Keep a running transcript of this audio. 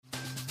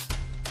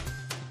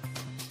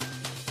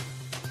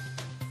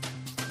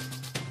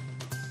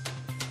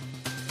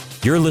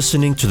You're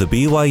listening to the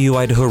BYU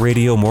Idaho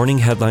Radio Morning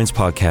Headlines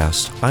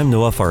Podcast. I'm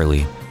Noah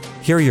Farley.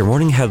 Here are your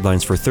morning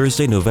headlines for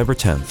Thursday, November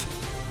 10th.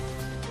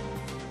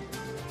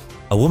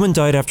 A woman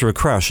died after a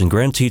crash in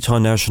Grand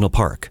Teton National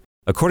Park.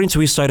 According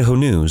to East Idaho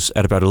News,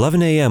 at about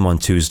 11 a.m. on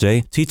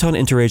Tuesday, Teton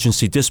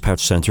Interagency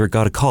Dispatch Center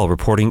got a call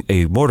reporting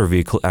a motor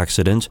vehicle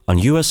accident on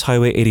U.S.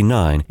 Highway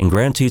 89 in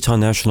Grand Teton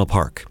National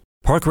Park.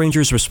 Park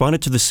rangers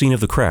responded to the scene of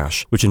the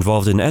crash, which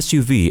involved an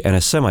SUV and a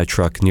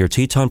semi-truck near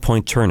Teton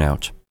Point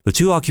Turnout. The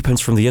two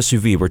occupants from the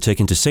SUV were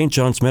taken to St.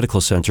 John's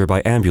Medical Center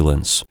by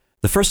ambulance.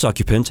 The first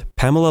occupant,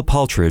 Pamela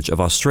Paltridge of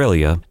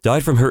Australia,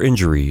 died from her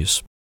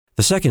injuries.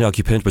 The second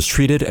occupant was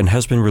treated and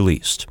has been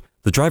released.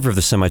 The driver of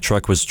the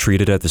semi-truck was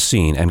treated at the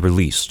scene and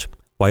released.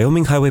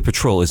 Wyoming Highway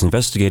Patrol is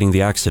investigating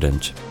the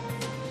accident.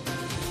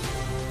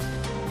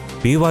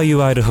 BYU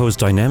Idaho's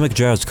Dynamic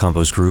Jazz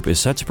Combos group is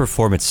set to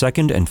perform its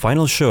second and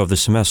final show of the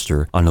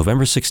semester on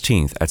November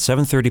 16th at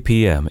 7:30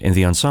 p.m. in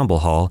the Ensemble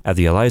Hall at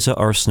the Eliza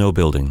R. Snow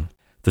Building.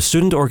 The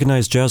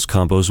student-organized jazz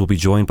combos will be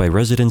joined by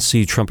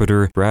residency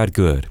trumpeter Brad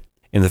Good.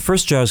 In the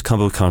first jazz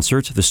combo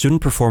concert, the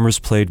student performers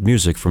played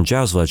music from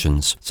jazz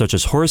legends, such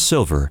as Horace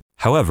Silver.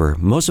 However,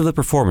 most of the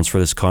performance for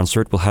this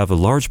concert will have a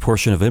large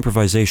portion of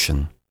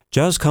improvisation.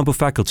 Jazz combo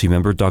faculty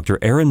member Dr.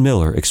 Aaron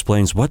Miller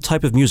explains what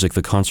type of music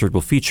the concert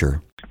will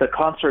feature. The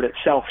concert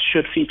itself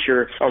should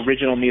feature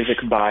original music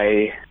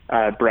by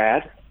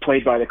Brad,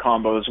 played by the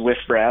combos with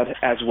Brad,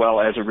 as well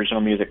as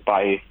original music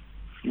by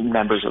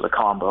members of the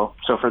combo.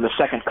 So for the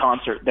second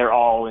concert, they're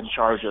all in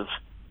charge of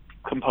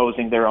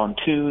composing their own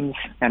tunes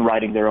and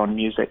writing their own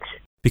music.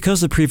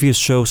 Because the previous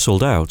show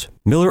sold out,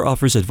 Miller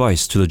offers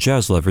advice to the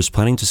jazz lovers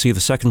planning to see the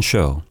second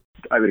show.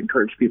 I would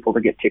encourage people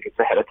to get tickets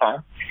ahead of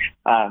time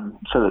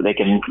so that they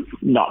can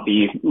not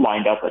be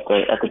lined up at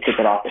the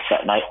ticket office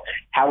that night.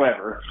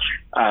 However,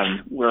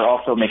 we're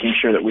also making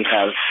sure that we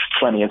have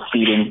plenty of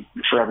seating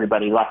for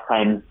everybody. Last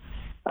time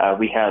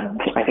we had,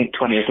 I think,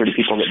 20 or 30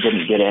 people that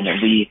didn't get in,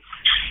 and we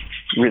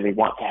really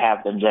want to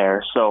have them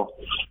there. So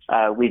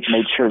we've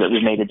made sure that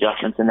we've made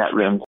adjustments in that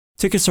room.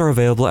 Tickets are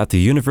available at the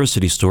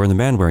University Store in the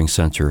Manwaring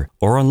Center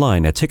or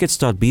online at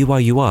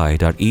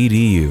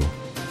tickets.byui.edu.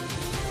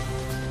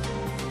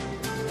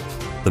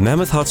 The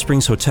Mammoth Hot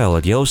Springs Hotel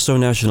at Yellowstone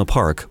National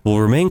Park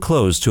will remain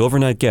closed to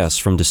overnight guests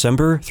from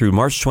December through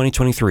March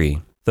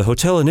 2023. The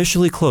hotel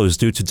initially closed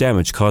due to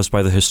damage caused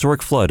by the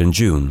historic flood in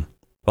June.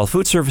 While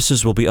food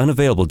services will be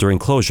unavailable during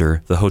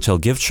closure, the hotel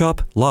gift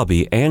shop,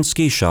 lobby, and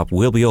ski shop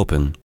will be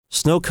open.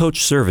 Snow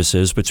coach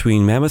services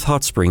between Mammoth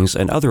Hot Springs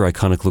and other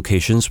iconic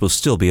locations will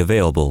still be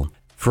available.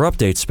 For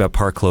updates about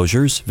park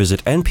closures,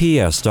 visit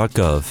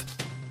nps.gov.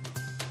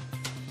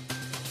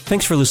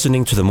 Thanks for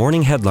listening to the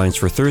morning headlines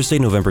for Thursday,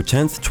 November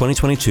 10th,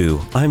 2022.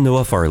 I'm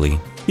Noah Farley.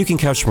 You can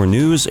catch more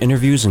news,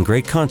 interviews, and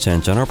great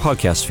content on our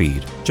podcast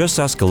feed. Just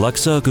ask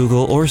Alexa,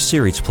 Google, or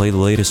Siri to play the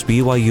latest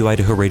BYU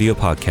Idaho Radio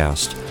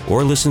podcast,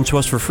 or listen to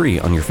us for free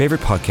on your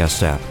favorite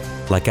podcast app,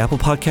 like Apple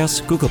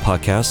Podcasts, Google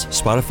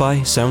Podcasts, Spotify,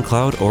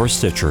 SoundCloud, or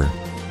Stitcher.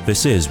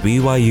 This is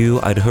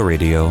BYU Idaho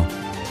Radio.